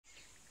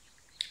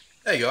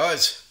Hey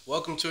guys,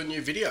 welcome to a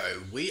new video.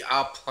 We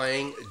are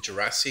playing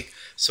Jurassic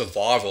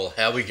Survival.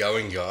 How we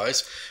going,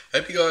 guys?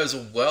 Hope you guys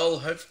are well.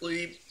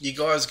 Hopefully you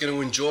guys are going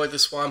to enjoy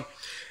this one.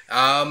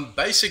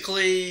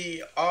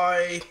 Basically,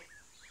 I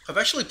have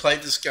actually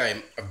played this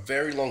game a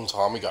very long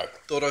time ago.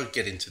 Thought I'd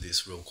get into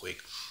this real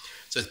quick.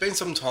 So it's been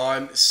some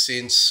time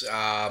since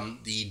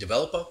the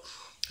developer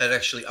had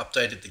actually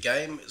updated the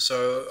game,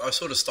 so I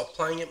sort of stopped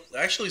playing it.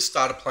 I actually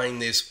started playing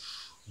this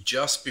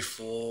just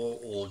before,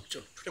 or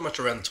pretty much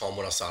around the time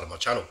when I started my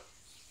channel.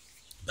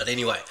 But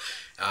anyway,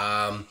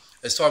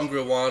 as time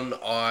grew on,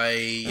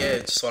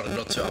 I decided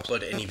not to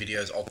upload any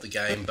videos of the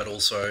game, but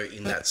also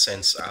in that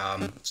sense,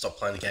 stopped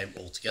playing the game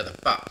altogether.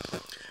 But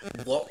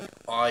what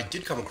I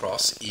did come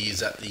across is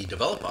that the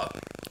developer,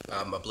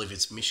 I believe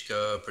it's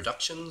Mishka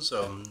Productions,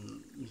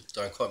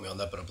 don't quote me on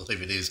that, but I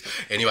believe it is.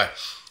 Anyway,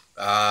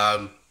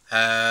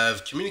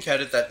 have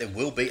communicated that there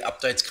will be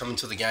updates coming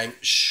to the game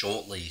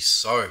shortly.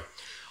 So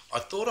I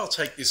thought I'll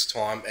take this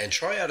time and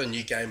try out a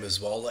new game as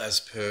well,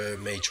 as per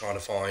me trying to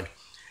find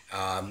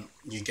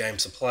new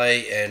games to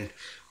play and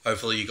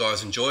hopefully you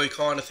guys enjoy,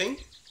 kind of thing.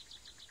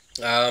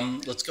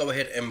 Let's go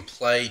ahead and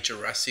play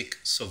Jurassic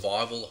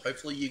Survival.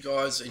 Hopefully you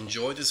guys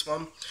enjoy this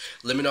one.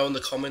 Let me know in the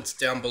comments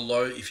down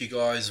below if you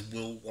guys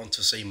will want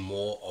to see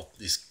more of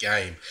this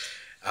game.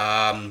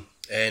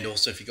 And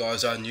also, if you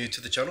guys are new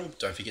to the channel,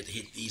 don't forget to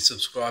hit the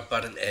subscribe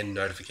button and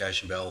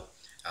notification bell,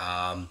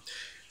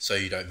 so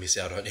you don't miss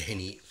out on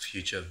any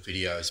future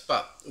videos.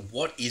 But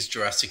what is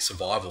Jurassic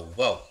Survival?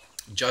 Well,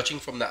 judging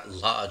from that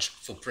large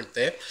footprint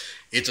there,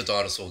 it's a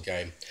dinosaur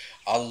game.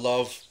 I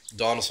love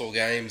dinosaur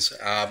games.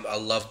 I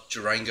love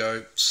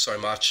Durango so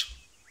much,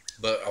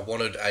 but I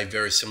wanted a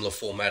very similar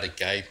formatted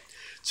game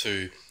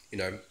to,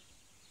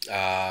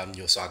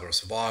 your Saga of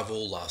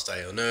Survival, Last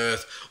Day on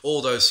Earth,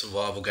 all those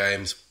survival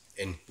games,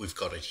 and we've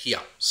got it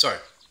here. So,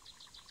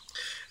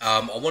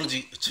 I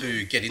wanted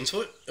to get into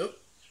it. Oh,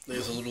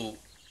 there's a little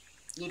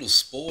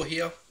spore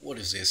here. What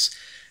is this?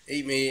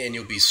 Eat me and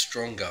you'll be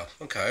stronger.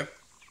 Okay.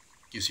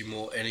 Gives you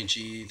more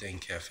energy than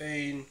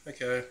caffeine.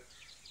 Okay.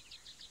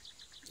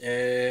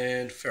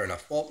 And fair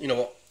enough. Well, you know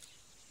what?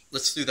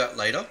 Let's do that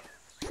later.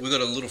 We've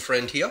got a little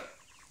friend here.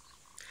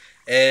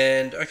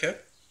 And, okay.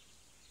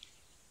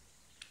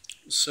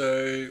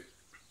 So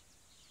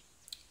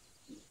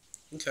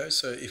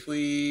if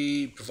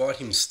we provide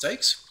him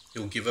steaks,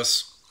 he'll give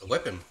us a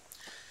weapon.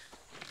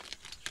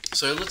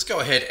 So let's go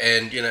ahead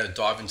and,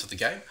 dive into the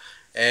game.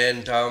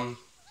 And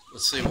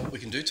let's see what we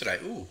can do today.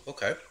 Ooh,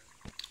 okay.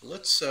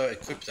 Let's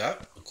equip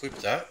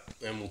that,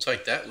 and we'll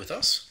take that with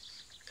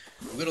us.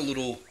 We've got a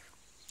little...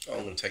 Oh,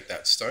 I'm going to take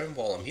that stone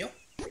while I'm here.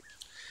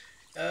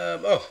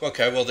 Oh,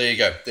 okay, well, there you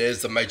go.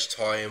 There's the major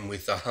tie-in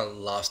with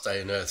Last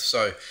Day on Earth.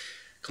 So,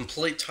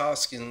 complete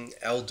task in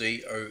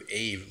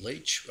LDOE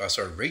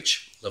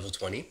Reach, level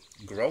 20.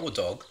 Grow a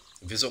dog,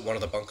 visit one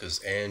of the bunkers,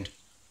 and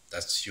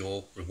that's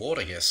your reward,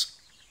 I guess.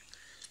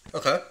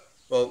 Okay,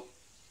 well,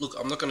 look,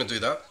 I'm not going to do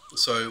that,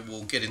 so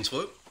we'll get into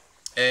it.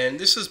 And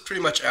this is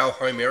pretty much our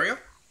home area.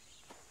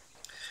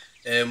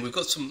 And we've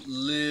got some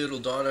little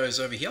dinos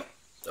over here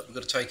that we've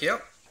got to take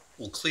out.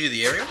 We'll clear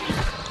the area.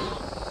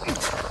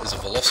 There's a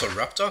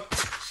velociraptor.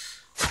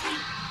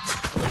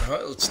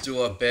 Alright, let's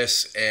do our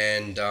best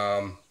and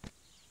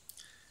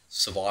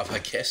survive, I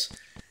guess.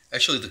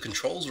 Actually, the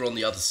controls are on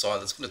the other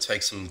side. That's going to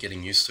take some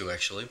getting used to,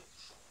 actually.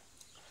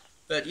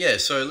 But yeah,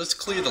 so let's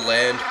clear the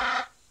land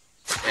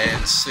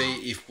and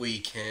see if we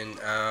can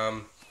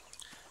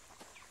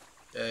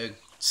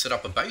set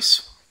up a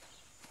base.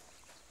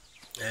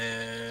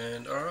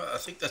 And alright, I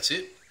think that's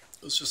it.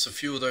 There's just a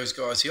few of those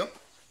guys here.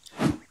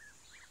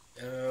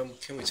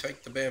 Can we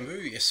take the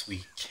bamboo? Yes,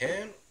 we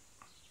can.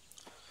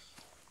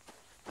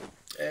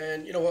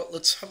 And you know what?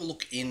 Let's have a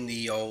look in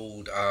the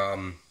old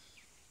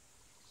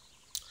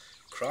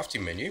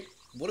crafting menu.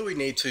 What do we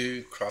need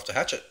to craft a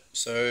hatchet?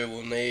 So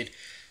we'll need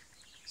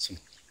some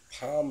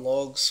palm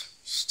logs,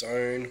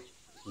 stone,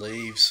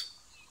 leaves,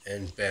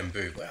 and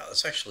bamboo. Wow,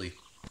 that's actually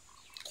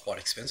quite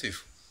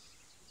expensive.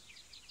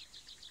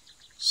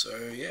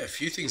 So yeah, a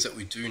few things that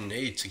we do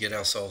need to get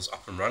ourselves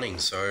up and running.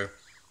 So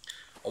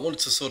I wanted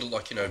to sort of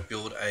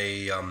build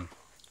a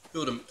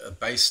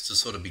base to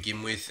sort of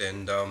begin with,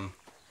 and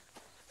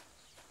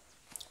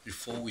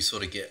before we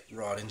sort of get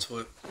right into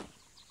it,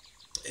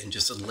 and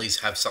just at least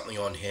have something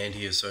on hand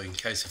here, so in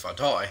case if I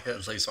die,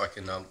 at least I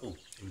can. Oh,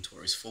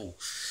 inventory's full.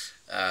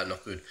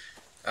 Not good.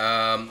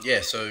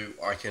 Yeah, so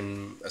I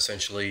can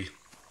essentially,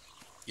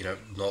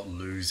 not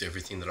lose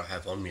everything that I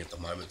have on me at the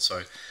moment.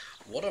 So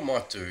what I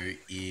might do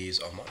is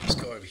I might just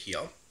go over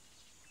here.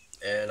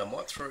 And I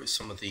might throw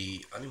some of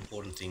the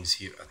unimportant things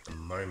here at the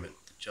moment,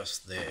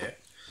 just there.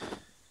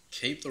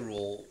 Keep the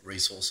raw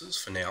resources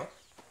for now.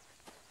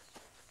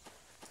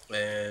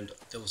 And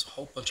there was a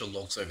whole bunch of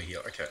logs over here.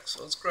 Okay,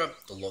 so let's grab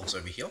the logs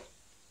over here.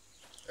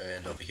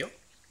 And over here.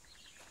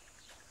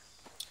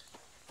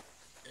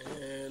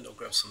 And I'll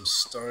grab some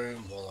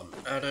stone while I'm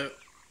at it.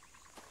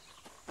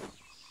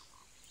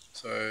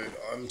 So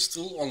I'm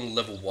still on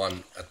level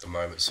 1 at the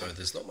moment, so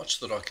there's not much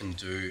that I can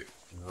do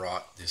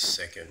right this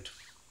second.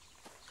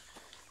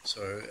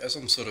 So as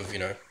I'm sort of,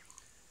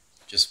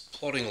 just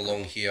plodding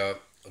along here,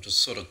 I'll just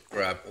sort of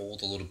grab all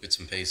the little bits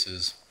and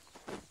pieces,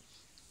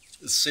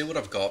 see what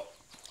I've got.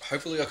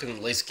 Hopefully I can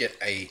at least get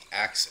a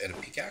axe and a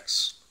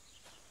pickaxe.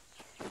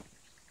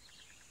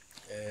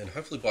 And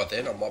hopefully by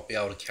then I might be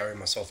able to carry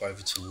myself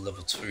over to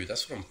level 2.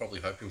 That's what I'm probably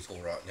hoping for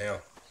right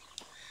now.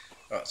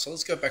 Alright, so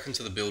let's go back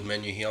into the build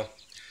menu here.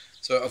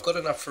 So I've got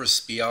enough for a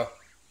spear.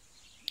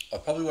 I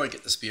probably won't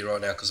get the spear right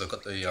now because I've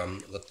got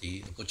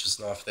the butcher's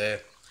knife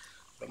there.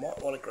 But I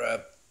might want to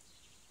grab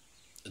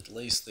at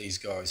least these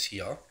guys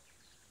here.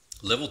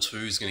 Level 2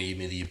 is going to give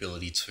me the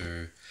ability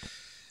to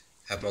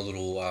have my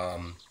little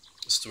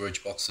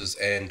storage boxes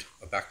and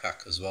a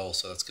backpack as well.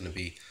 So that's going to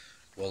be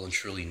well and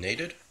truly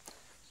needed.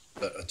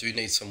 But I do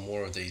need some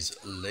more of these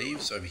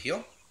leaves over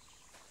here.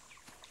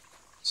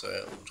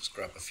 So we'll just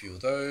grab a few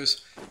of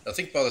those. I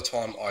think by the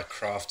time I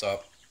craft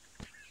up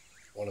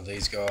one of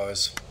these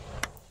guys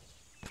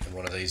and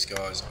one of these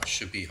guys, I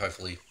should be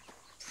hopefully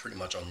pretty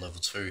much on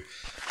level 2.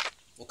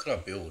 What can I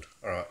build?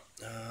 Alright,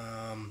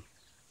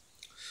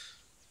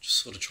 just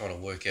sort of trying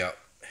to work out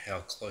how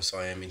close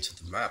I am into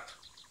the map.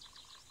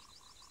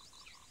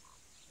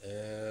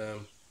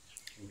 I'm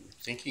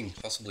thinking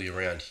possibly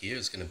around here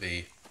is going to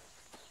be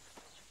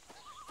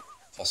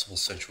a possible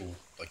central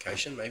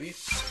location, maybe.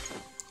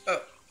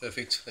 Oh,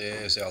 perfect.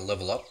 There's our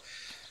level up.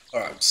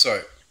 Alright,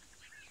 so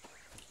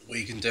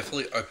we can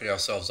definitely open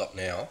ourselves up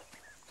now.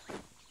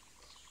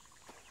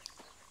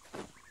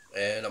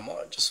 And I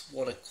might just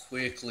want to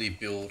quickly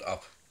build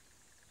up.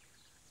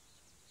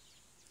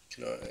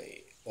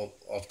 Well,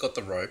 I've got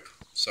the rope,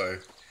 so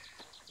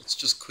let's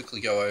just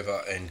quickly go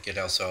over and get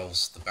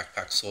ourselves the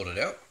backpack sorted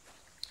out.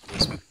 At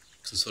least we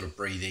can sort of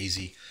breathe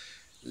easy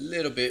a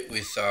little bit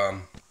with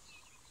some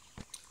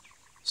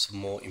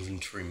more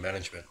inventory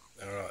management.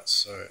 Alright,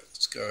 so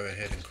let's go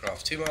ahead and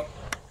craft him up.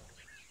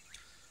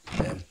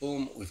 And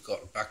boom, we've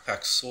got a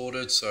backpack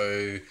sorted,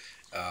 so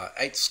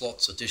 8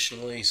 slots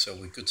additionally, so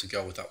we're good to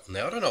go with that one.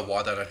 Now, I don't know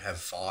why they don't have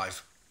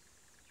 5,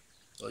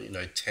 or,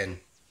 10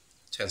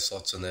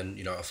 slots and then,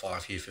 a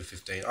 5 here for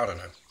 15, I don't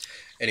know.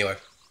 Anyway,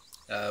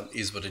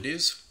 is what it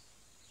is.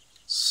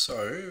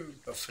 So,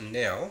 but for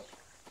now,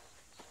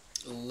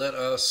 let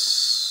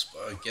us,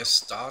 I guess,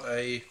 start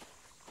a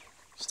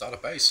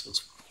base.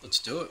 Let's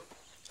do it.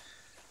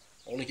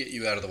 I want to get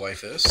you out of the way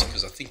first,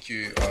 because I think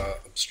you are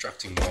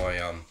obstructing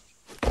my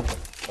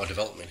my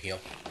development here.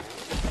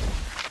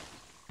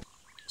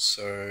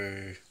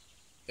 So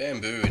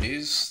bamboo it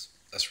is,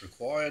 that's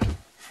required.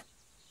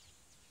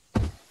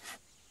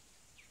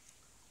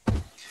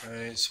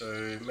 Okay,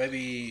 so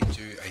maybe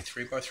do a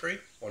 3x3,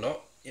 why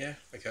not? Yeah,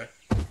 okay.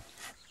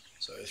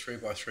 So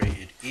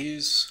 3x3 it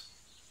is.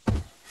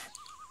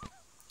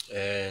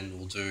 And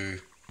we'll do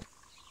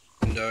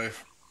window,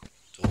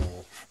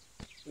 door,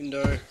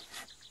 window,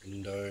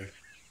 window,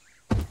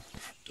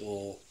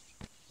 door,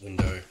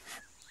 window,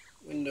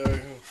 window,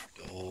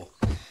 door,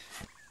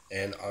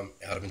 and I'm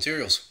out of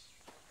materials.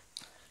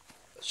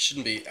 That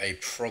shouldn't be a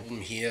problem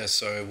here,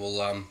 so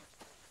we'll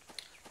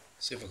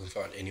see if I can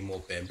find any more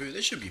bamboo.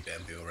 There should be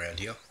bamboo around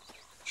here.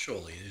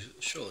 Surely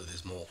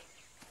there's more.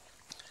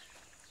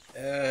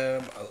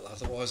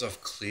 Otherwise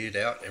I've cleared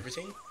out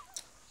everything.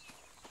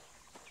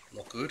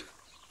 Not good.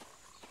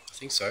 I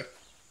think so.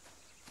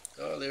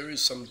 Oh, there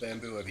is some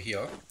bamboo over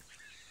here.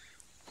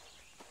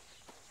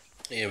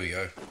 Here we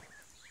go.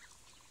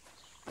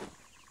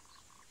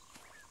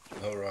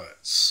 Alright,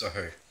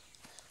 so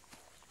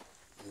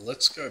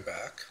let's go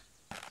back.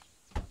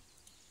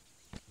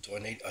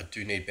 I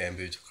do need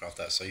bamboo to craft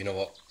that, so you know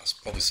what, I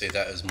probably see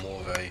that as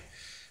more of a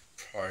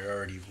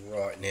priority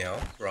right now,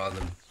 rather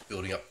than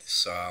building up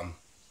this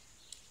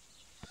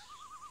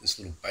this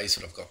little base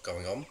that I've got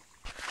going on.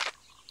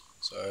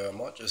 So I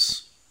might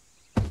just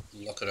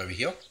lock it over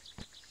here,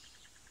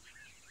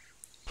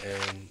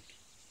 and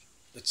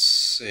let's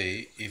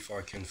see if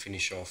I can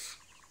finish off.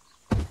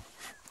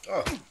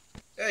 Oh,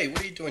 hey,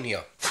 what are you doing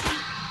here?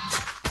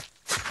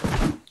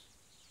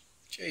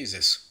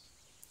 Jesus.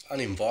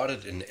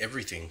 Uninvited and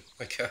everything.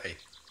 Okay.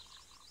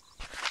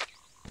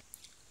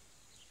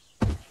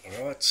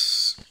 Alright.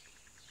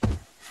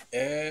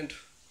 And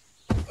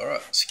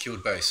alright,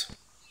 secured base.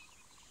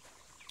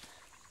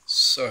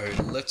 So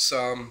let's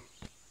put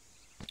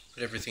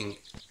everything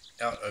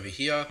out over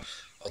here.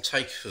 I'll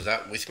take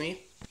that with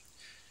me.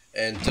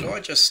 And I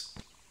just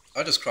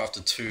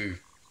crafted 2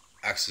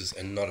 axes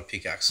and not a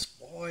pickaxe.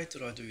 Why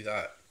did I do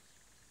that?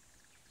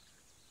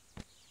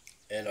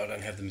 And I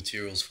don't have the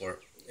materials for it.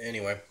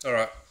 Anyway,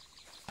 alright.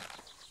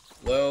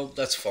 Well,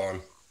 that's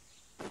fine.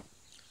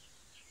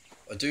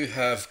 I do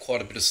have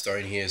quite a bit of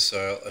stone here,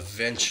 so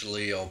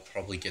eventually I'll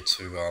probably get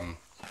to,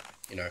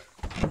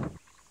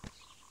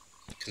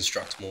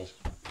 construct more.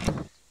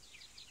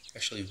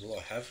 Actually, will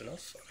I have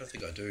enough? I don't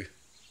think I do.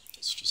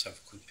 Let's just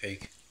have a quick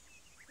peek.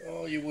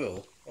 Oh, you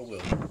will. I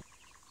will.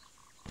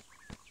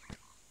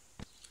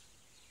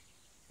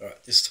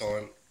 Alright, this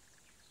time...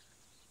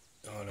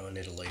 Oh no, I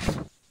need a leaf.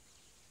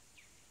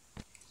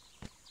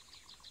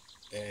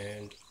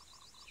 And...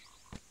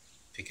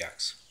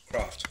 pickaxe.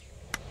 Craft.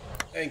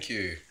 Thank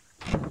you.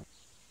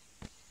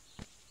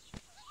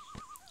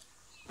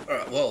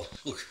 Alright, well,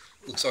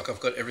 looks like I've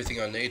got everything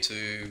I need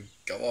to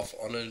go off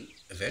on an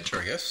adventure,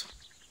 I guess.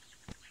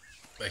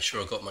 Make sure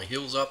I've got my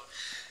heels up.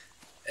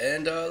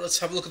 And let's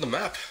have a look at the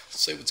map,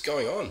 see what's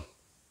going on.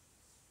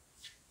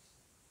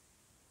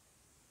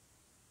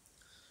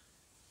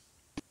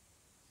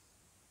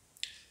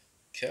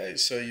 Okay,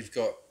 so you've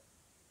got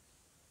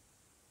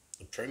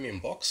the premium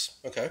box.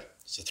 Okay,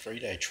 it's a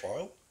 3-day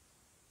trial.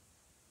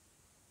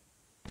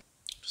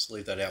 Just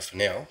leave that out for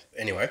now.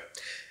 Anyway,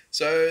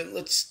 so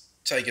let's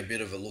take a bit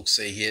of a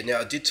look-see here.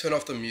 Now, I did turn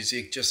off the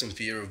music just in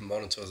fear of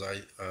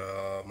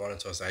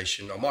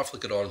monetization. I might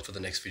flick it on for the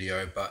next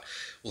video, but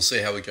we'll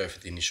see how we go for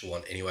the initial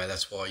one. Anyway,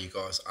 that's why you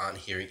guys aren't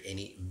hearing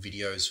any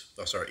videos,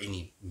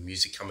 any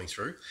music coming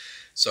through.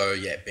 So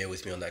yeah, bear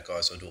with me on that,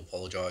 guys. I do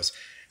apologize.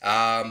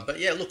 But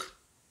yeah, look,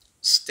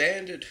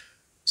 standard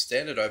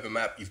open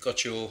map. You've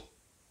got your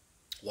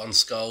 1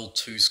 skull,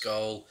 2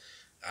 skull,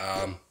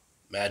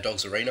 Mad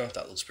Dog's Arena.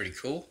 That looks pretty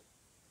cool.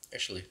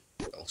 Actually,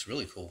 that looks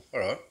really cool. All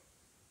right.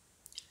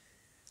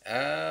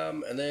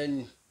 And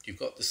then you've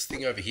got this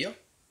thing over here,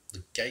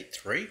 the Gate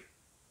 3.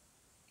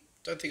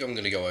 Don't think I'm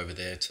going to go over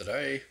there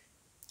today.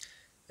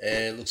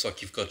 And it looks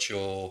like you've got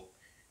your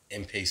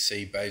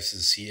NPC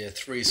bases here,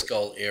 3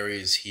 skull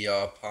areas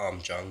here,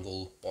 palm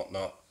jungle,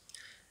 whatnot.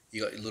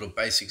 You got your little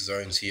basic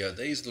zones here.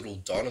 These little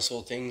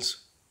dinosaur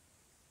things.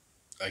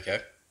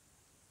 Okay.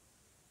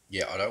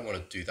 Yeah, I don't want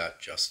to do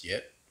that just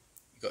yet.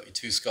 You got your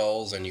 2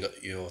 skulls and you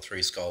got your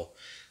 3 skull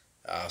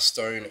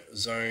stone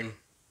zone.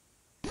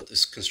 Got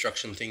this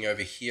construction thing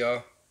over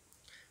here.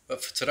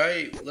 But for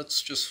today,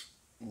 let's just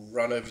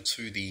run over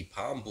to the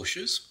palm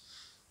bushes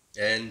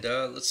and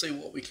let's see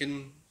what we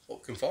can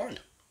find.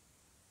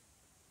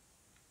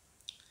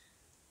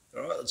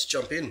 All right, let's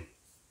jump in.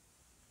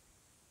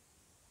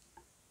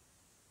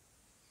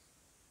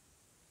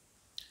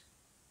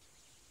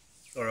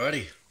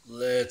 Alrighty,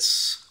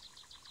 let's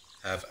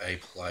have a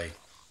play.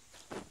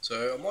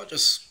 So I might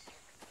just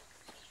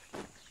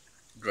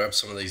grab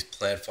some of these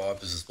plant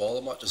fibers as well.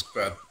 I might just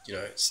grab,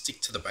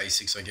 stick to the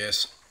basics, I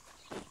guess.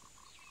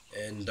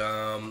 And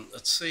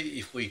let's see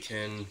if we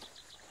can...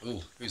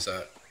 Ooh, who's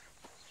that?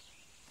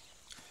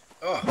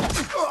 Oh,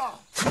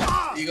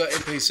 you got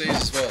NPCs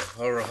as well.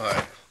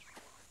 Alright.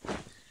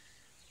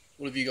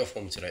 What have you got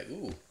for me today?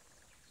 Ooh,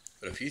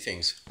 got a few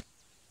things.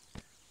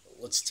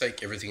 Let's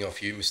take everything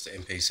off you, Mr.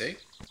 NPC.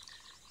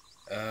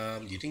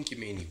 You didn't give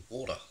me any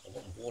water. I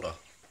want water.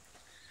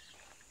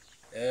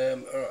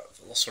 Alright,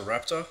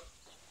 Velociraptor.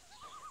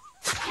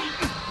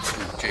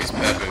 Jeez,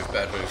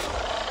 bad move.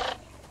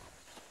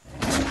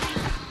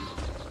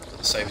 Got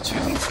the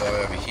saber-toothed guy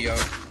over here.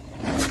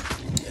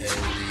 And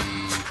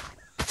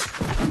the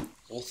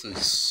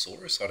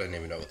Orthosaurus, I don't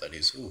even know what that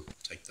is. Ooh,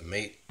 take the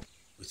meat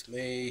with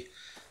me.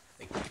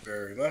 Thank you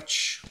very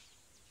much.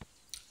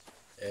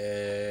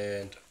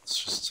 And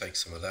let's just take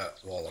some of that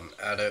while I'm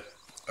at it.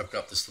 Open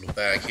up this little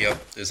bag here.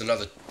 There's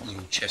another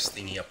little chest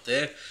thingy up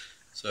there.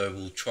 So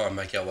we'll try and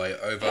make our way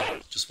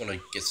over. Just want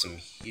to get some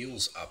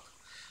heals up.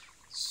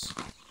 Let's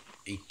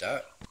eat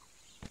that.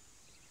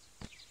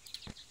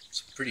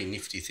 Some pretty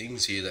nifty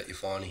things here that you're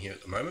finding here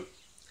at the moment.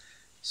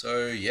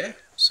 So yeah,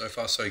 so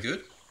far so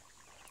good.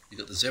 You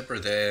got the zebra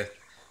there.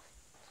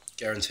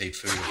 Guaranteed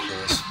food, of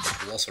course.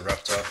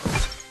 Velociraptor.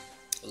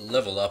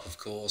 Level up, of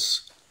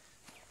course.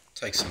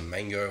 Take some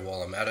mango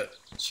while I'm at it.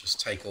 Let's just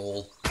take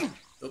all.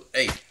 Oh,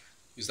 hey,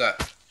 who's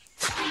that?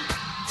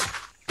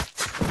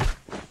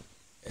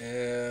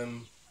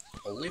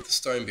 I'll leave the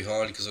stone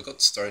behind because I've got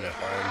the stone at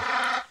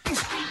home.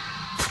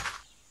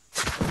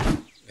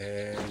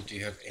 And do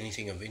you have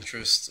anything of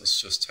interest? Let's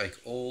just take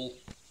all.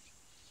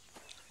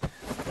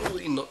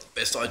 Probably not the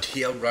best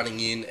idea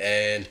running in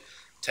and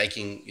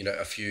taking,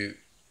 a few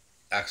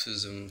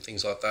axes and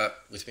things like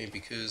that with me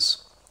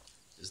because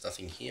there's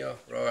nothing here,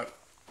 right?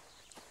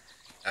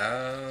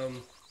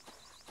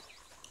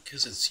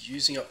 Because it's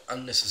using up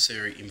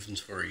unnecessary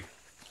inventory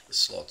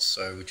slots,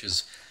 so which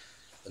is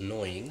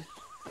annoying.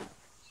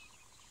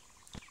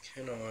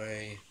 Can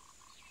I?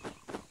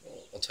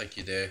 Well, I'll take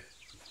you there.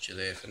 Put you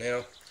there for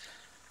now.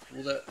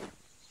 Will that?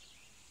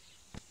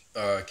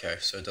 Oh, okay,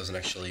 so it doesn't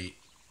actually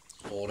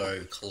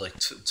auto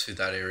collect to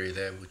that area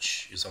there,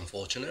 which is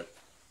unfortunate.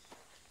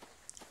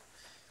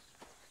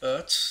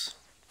 But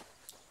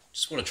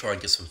just want to try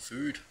and get some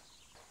food.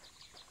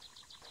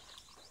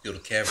 Build a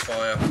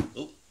campfire.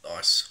 Oh,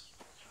 nice.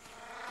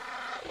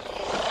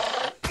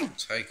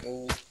 Take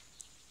all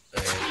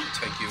and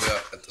take you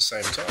out at the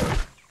same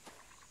time.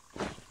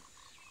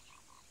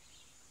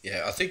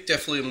 Yeah, I think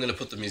definitely I'm going to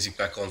put the music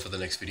back on for the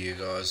next video,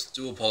 guys.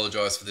 Do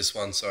apologise for this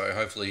one, so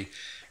hopefully,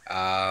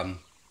 yeah,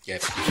 you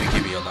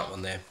forgive me on that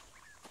one there.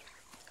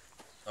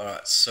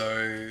 Alright,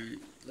 so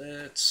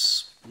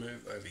let's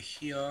move over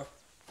here.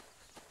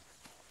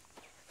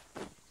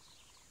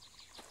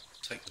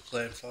 Take the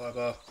plant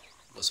fibre.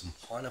 Got some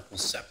pineapple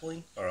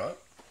sapling, alright.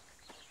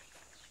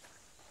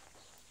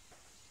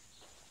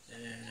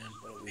 And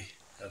what do we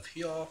have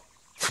here?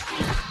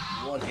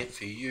 1 hit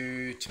for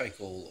you, take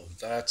all of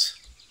that.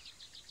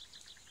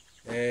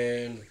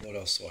 And what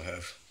else do I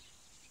have?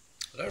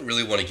 I don't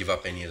really want to give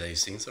up any of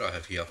these things that I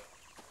have here.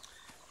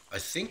 I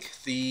think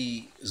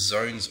the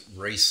zones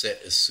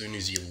reset as soon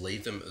as you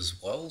leave them as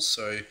well,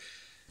 so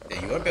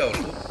yeah, you won't be able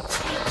to...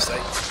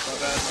 Mistake, my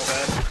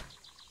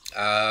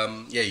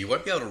bad. Yeah, you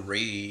won't be able to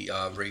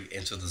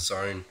re-enter the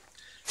zone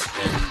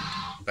and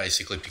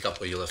basically pick up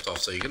where you left off,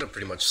 so you're going to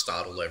pretty much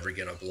start all over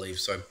again, I believe.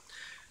 So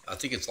I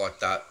think it's like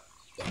that,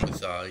 like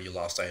with your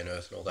last day on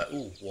Earth and all that.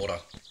 Ooh, water.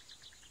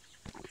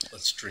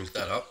 Let's drink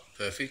that up.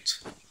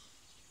 Perfect.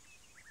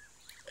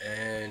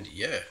 And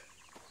yeah,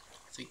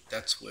 I think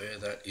that's where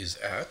that is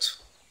at.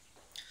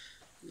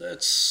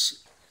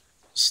 Let's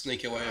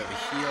sneak our way over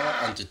here,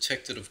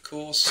 undetected of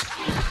course.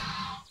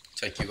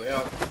 Take you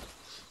out.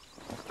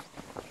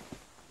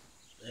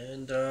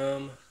 And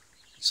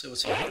let's see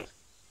what's in here.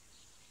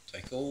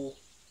 Take all.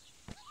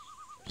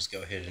 I'll just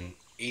go ahead and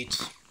eat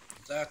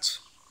that.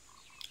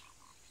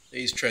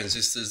 These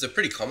transistors, they're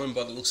pretty common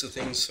by the looks of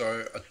things,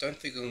 so I don't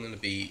think I'm going to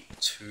be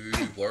too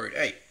worried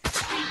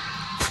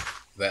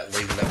about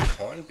leaving that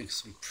behind,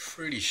 because I'm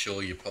pretty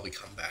sure you'll probably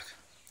come back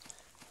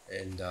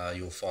and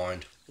you'll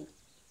find... Ooh,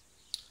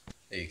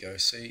 there you go,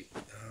 see,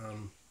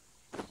 I'll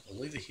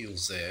leave the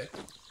heels there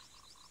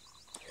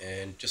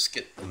and just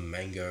get the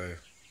mango.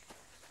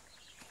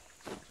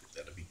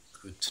 That'll be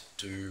good to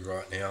do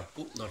right now.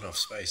 Oh, not enough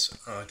space.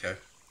 Oh, okay,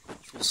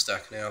 full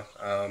stack now.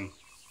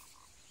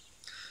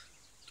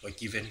 Do I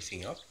give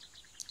anything up?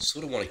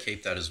 Sort of want to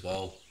keep that as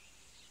well,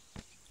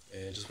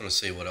 and just want to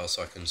see what else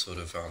I can sort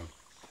of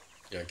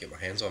get my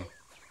hands on.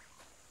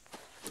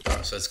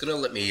 Alright, so it's going to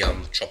let me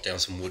chop down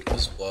some wood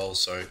as well,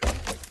 so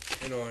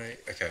can I...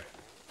 okay.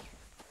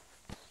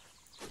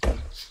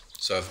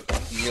 So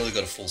I've nearly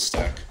got a full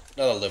stack.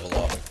 Another level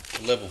up.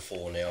 Level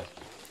 4 now,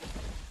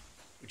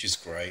 which is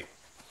great.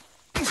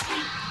 Let's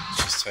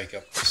just take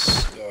up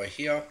this guy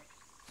here.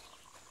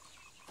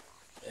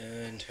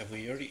 And have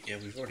we already... yeah,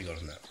 we've already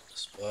gotten that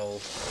as well.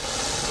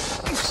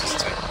 Let's just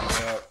take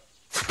you out.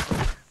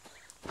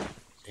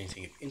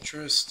 Anything of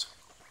interest.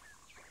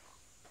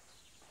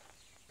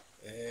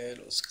 And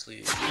let's clear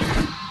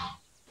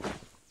you.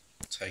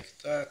 Take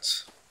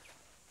that.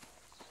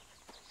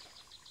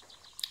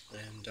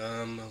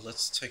 And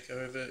let's take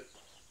over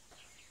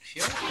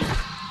here.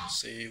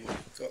 See what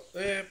we've got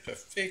there.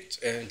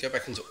 Perfect. And go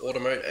back into auto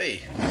mode.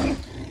 Hey,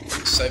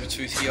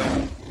 saber-tooth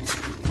here.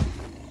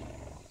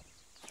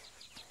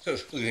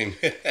 Look at him,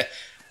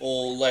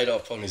 all laid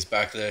up on his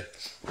back there.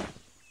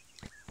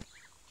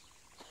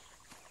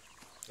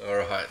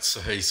 Alright, so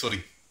he's sort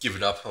of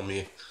given up on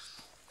me.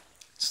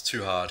 It's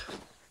too hard.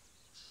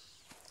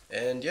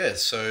 And yeah,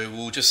 so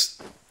we'll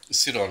just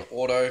sit on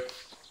auto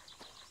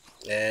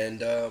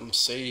and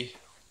see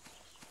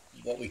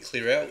what we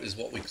clear out is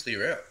what we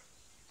clear out.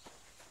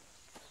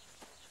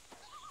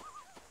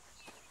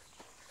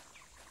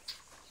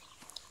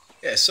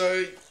 Yeah,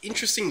 so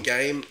interesting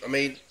game. I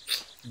mean,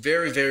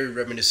 very, very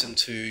reminiscent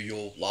to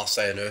your last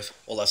day on Earth,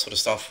 all that sort of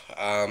stuff.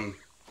 I'm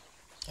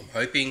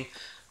hoping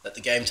that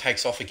the game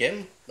takes off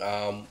again,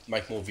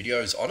 make more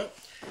videos on it.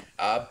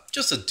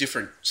 Just a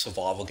different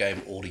survival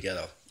game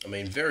altogether. I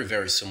mean, very,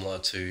 very similar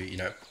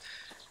to,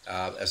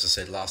 as I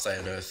said, last day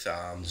on Earth,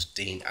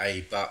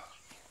 DNA, but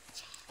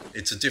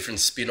it's a different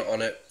spin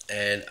on it,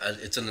 and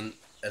it's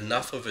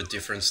enough of a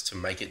difference to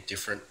make it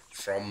different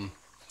from,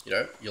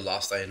 your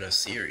last day on Earth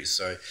series.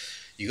 So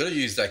you got to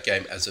use that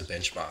game as a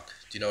benchmark.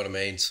 Do you know what I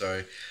mean?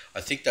 So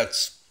I think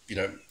that's,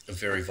 a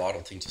very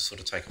vital thing to sort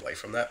of take away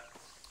from that.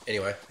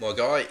 Anyway, my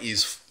guy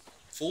is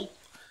full.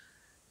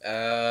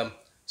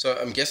 So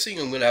I'm guessing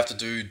I'm going to have to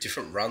do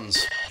different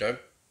runs,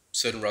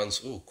 certain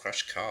runs. Oh,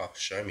 crashed car,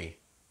 show me.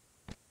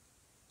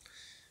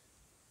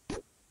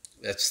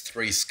 That's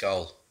 3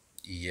 skull.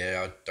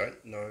 Yeah, I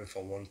don't know if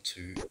I want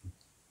to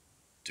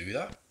do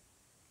that.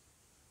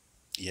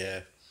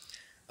 Yeah,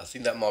 I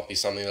think that might be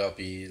something that I'll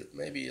be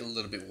maybe a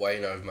little bit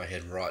weighing over my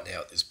head right now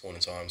at this point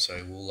in time.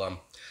 So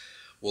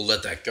we'll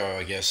let that go,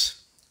 I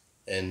guess,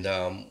 and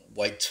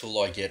wait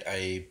till I get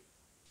a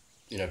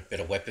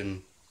better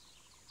weapon,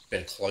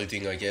 better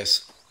clothing, I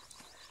guess,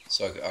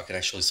 so I can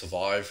actually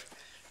survive.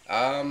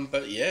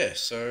 But yeah,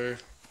 so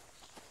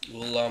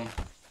we'll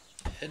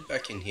head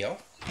back in here,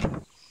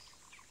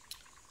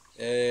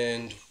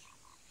 and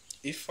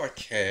if I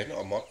can,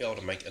 I might be able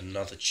to make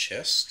another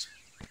chest.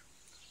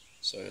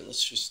 So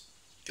let's just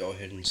go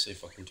ahead and see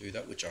if I can do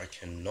that, which I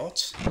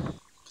cannot,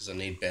 because I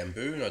need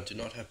bamboo, and I do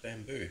not have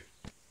bamboo.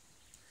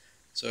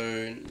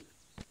 So,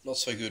 not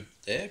so good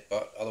there,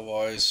 but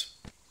otherwise,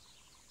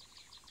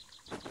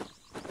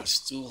 I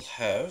still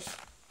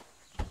have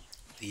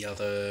the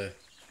other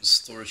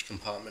storage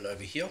compartment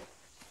over here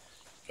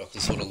that I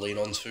can sort of lean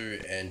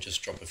onto and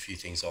just drop a few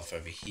things off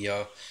over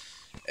here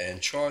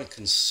and try and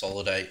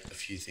consolidate a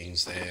few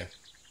things there.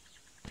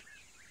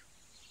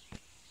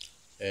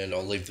 And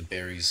I'll leave the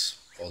berries,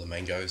 or the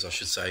mangoes I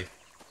should say.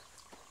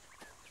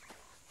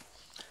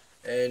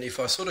 And if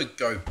I sort of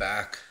go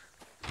back,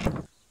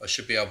 I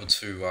should be able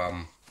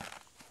to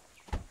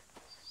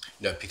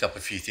pick up a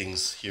few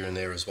things here and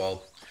there as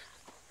well.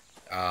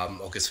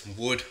 I'll get some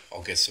wood,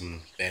 I'll get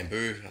some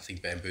bamboo. I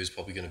think bamboo is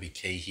probably going to be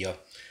key here,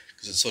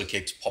 because it sort of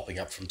keeps popping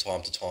up from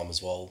time to time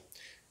as well.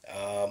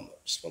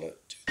 Just want to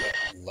do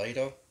that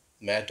later.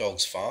 Mad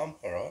Dog's Farm,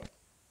 alright.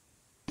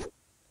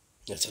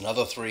 It's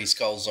another 3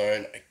 skull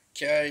zone.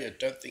 Okay, I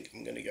don't think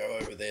I'm going to go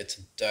over there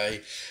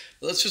today.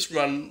 But let's just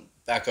run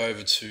back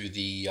over to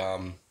the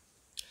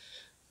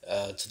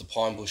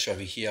pine bush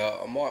over here.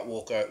 I might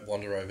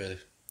wander over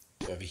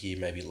here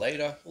maybe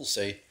later. We'll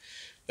see.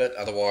 But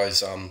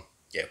otherwise,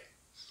 yeah,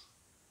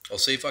 I'll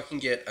see if I can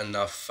get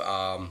enough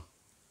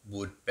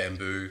wood,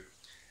 bamboo,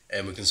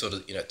 and we can sort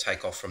of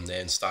take off from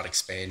there and start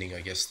expanding,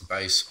 I guess, the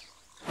base.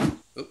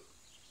 Oop.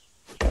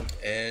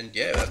 And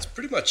yeah, that's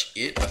pretty much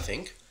it, I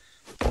think.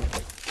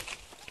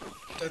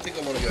 Don't think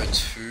I want to go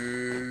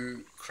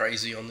too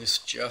crazy on this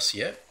just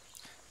yet.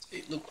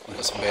 See, look, we've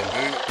got some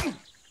bamboo.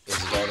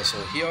 There's a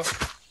dinosaur here.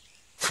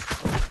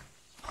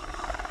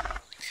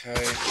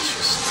 Okay, let's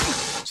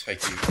just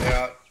take you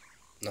out.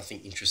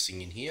 Nothing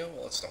interesting in here.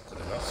 Well, that's not good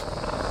enough.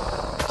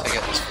 Take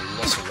out this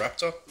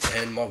velociraptor.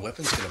 And my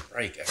weapon's going to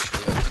break,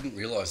 actually. I didn't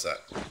realise that.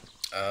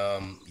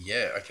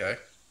 Yeah, okay.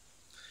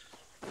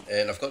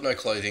 And I've got no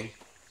clothing.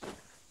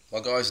 My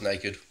guy's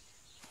naked.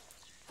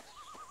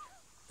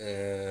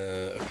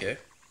 Okay.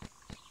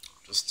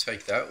 Just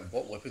take that.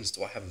 What weapons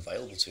do I have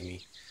available to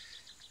me?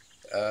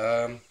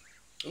 Ooh,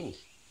 I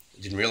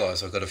didn't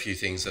realise I've got a few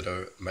things that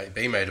are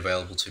be made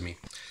available to me.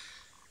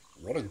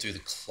 I want to do the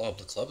club.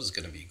 The club is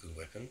going to be a good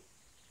weapon.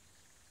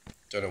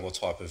 Don't know what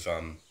type of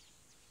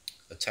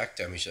attack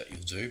damage that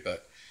you'll do,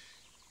 but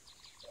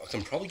I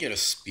can probably get a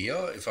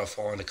spear if I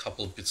find a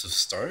couple of bits of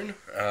stone.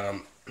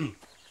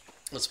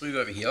 Let's move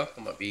over here.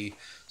 There might be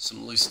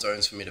some loose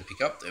stones for me to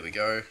pick up. There we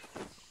go.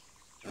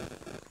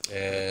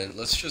 And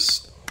let's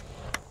just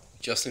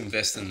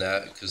invest in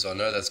that, because I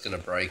know that's going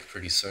to break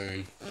pretty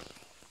soon.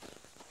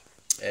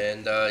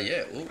 And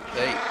yeah, oh,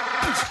 hey,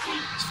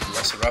 it's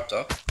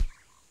Velociraptor.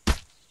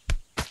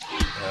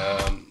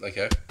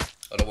 Okay,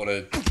 I don't want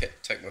to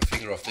take my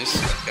finger off this.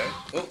 Okay,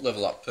 oh,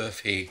 level up,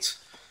 perfect.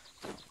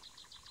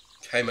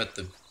 Came at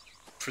the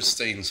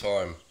pristine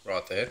time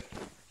right there.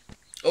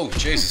 Oh,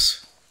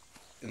 Jesus,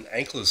 an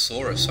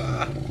ankylosaurus.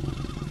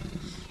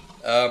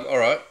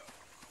 Alright.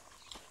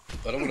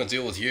 I don't want to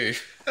deal with you.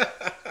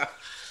 I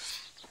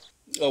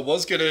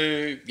was going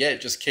to, yeah,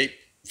 just keep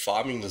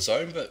farming the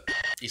zone, but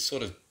he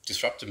sort of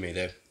disrupted me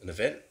there. An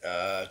event.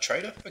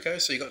 Trader. Okay,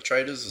 so you got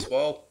traders as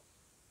well.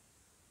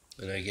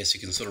 And I guess you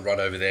can sort of run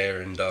over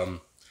there and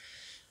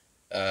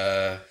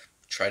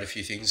trade a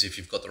few things if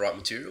you've got the right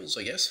materials,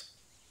 I guess.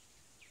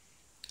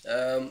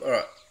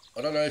 Alright.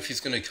 I don't know if he's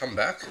going to come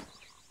back.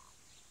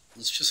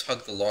 Let's just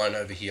hug the line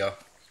over here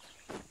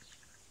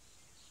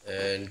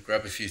and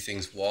grab a few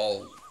things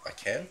while I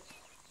can.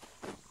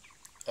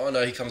 Oh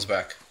no, he comes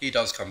back. He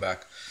does come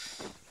back.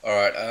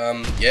 Alright,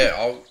 yeah,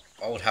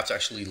 I would have to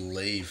actually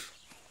leave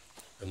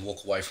and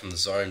walk away from the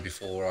zone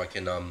before I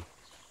can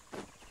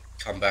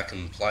come back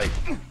and play.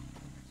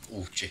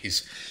 Oh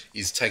jeez,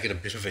 he's taken a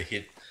bit of a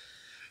hit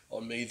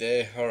on me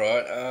there.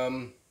 Alright,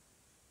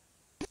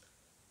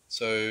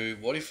 so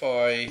what if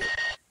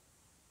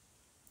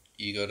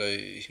you got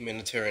a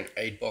humanitarian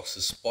aid box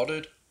is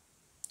spotted.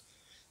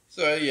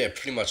 So yeah,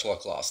 pretty much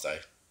like last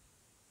day.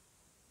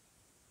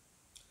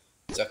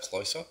 Is that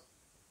closer?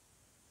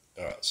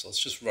 Alright, so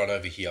let's just run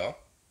over here,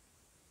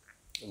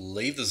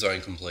 leave the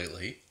zone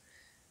completely,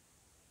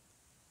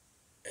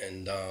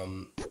 and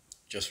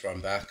just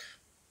run back,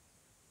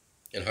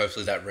 and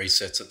hopefully that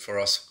resets it for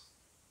us.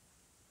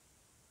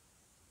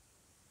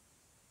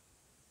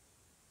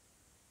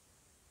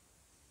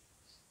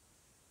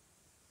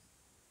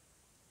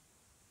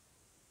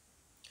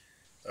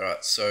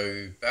 Alright,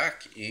 so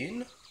back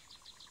in.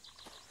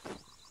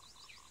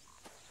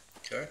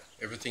 Okay,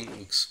 everything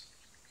looks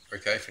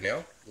okay for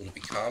now. A little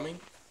bit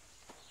calming.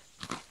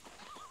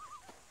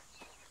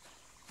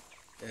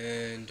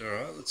 And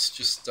alright, let's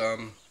just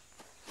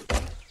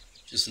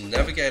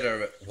navigate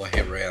our way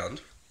around.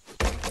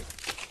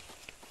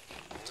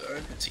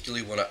 Don't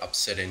particularly want to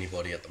upset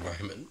anybody at the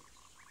moment.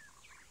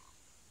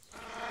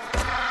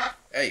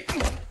 Hey,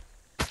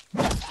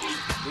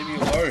 leave me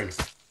alone.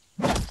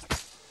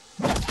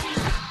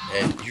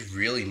 And you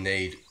really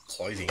need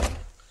clothing.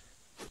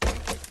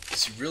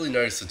 So you really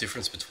notice the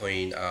difference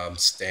between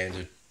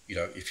standard,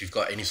 if you've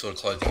got any sort of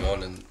clothing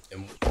on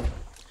and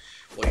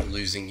what you're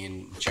losing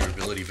in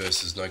durability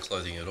versus no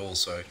clothing at all.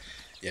 So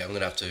yeah, I'm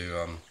going to have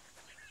to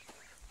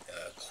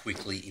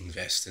quickly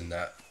invest in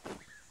that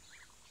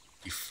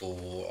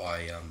before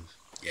I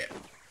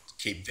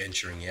keep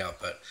venturing out.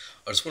 But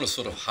I just want to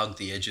sort of hug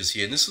the edges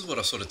here, and this is what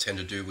I sort of tend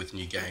to do with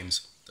new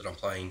games that I'm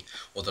playing,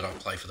 or that I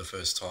play for the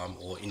first time,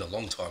 or in a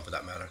long time for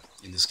that matter,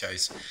 in this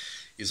case,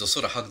 is I'll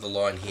sort of hug the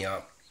line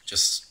here,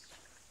 just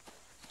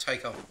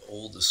take up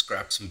all the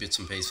scraps and bits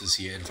and pieces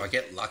here, and if I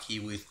get lucky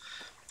with,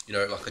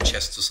 like a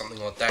chest or something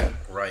like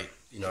that, great,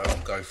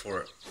 I'll go for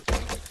it.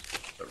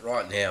 But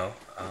right now,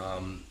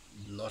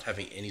 not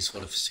having any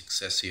sort of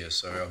success here,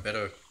 so I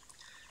better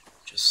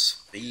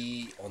just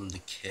be on the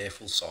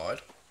careful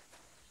side,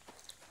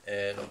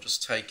 and I'll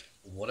just take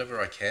whatever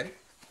I can,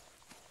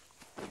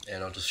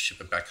 and I'll just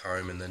ship it back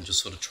home, and then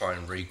just sort of try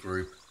and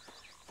regroup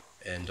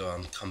and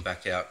come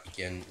back out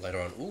again later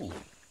on. Ooh,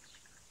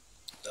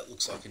 that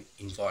looks like an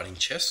inviting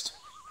chest.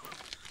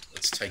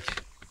 Let's take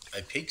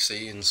a peek,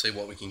 and see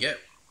what we can get.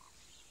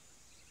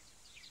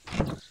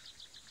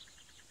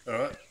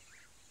 Alright,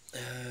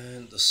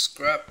 and the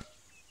scrap,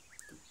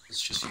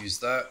 let's just use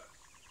that.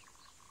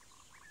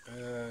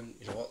 And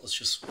you know what, let's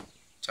just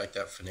take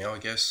that for now, I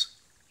guess.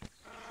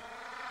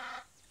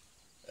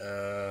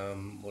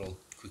 What I'll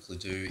quickly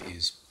do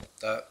is pop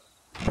that,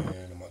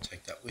 and I might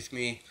take that with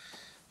me.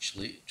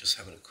 Actually, just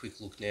having a quick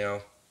look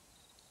now.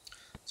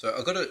 So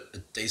I got a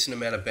decent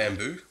amount of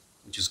bamboo,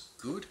 which is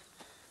good.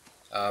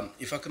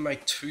 If I can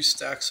make 2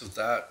 stacks of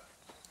that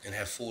and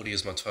have 40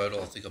 as my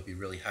total, I think I'll be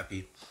really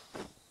happy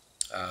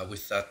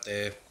with that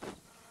there.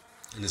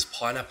 And there's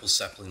pineapple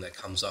sapling that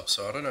comes up,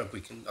 so I don't know if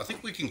we can, I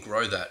think we can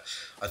grow that.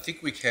 I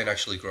think we can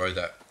actually grow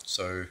that.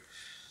 So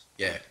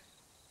yeah,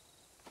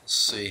 let's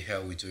see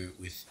how we do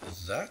with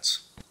that.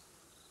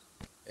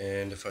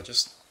 And if I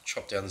just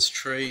chop down this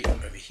tree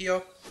over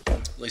here,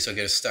 at least I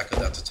get a stack of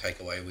that to take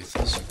away with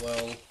as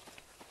well.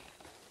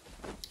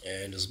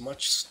 And as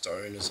much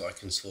stone as I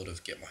can sort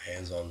of get my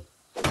hands on.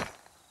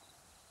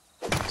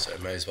 So I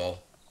may as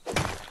well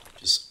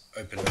just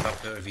open it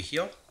up over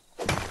here.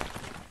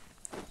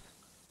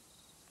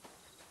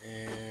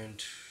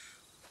 And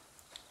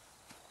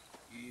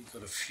you've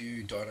got a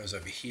few dinos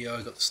over here.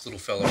 I've got this little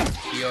fella over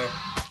here.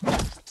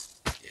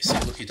 Yeah, see,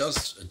 look, he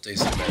does a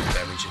decent amount of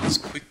damage and he's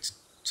quick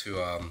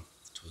to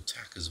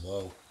attack as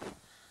well.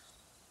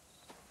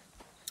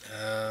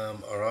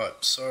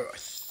 Alright, so I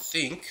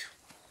think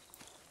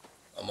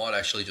I might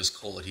actually just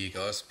call it here,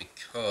 guys,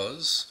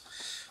 because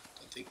I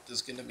don't think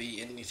there's going to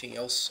be anything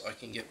else I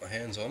can get my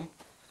hands on.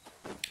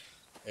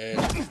 And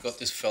we've got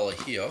this fella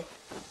here,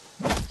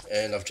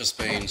 and I've just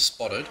been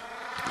spotted.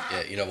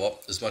 Yeah, you know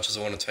what? As much as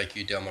I want to take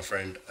you down, my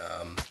friend,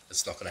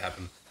 it's not going to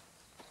happen.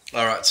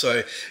 Alright,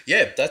 so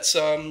yeah, that's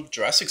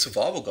Jurassic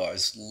Survival,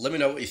 guys. Let me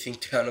know what you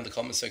think down in the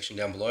comment section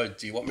down below.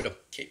 Do you want me to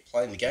keep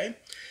playing the game?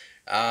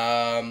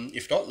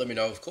 If not, let me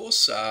know, of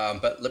course,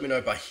 but let me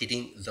know by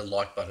hitting the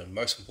like button.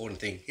 Most important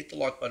thing, hit the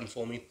like button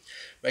for me.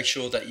 Make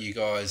sure that you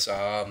guys,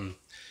 you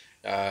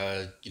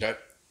know,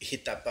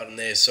 hit that button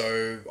there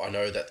so I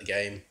know that the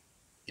game,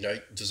 you know,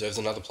 deserves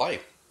another play.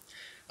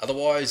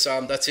 Otherwise,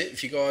 that's it.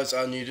 If you guys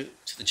are new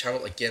to the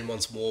channel, again,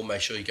 once more,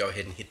 make sure you go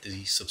ahead and hit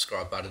the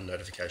subscribe button,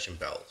 notification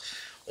bell,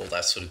 all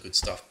that sort of good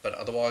stuff. But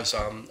otherwise,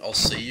 I'll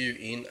see you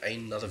in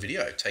another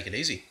video. Take it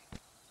easy.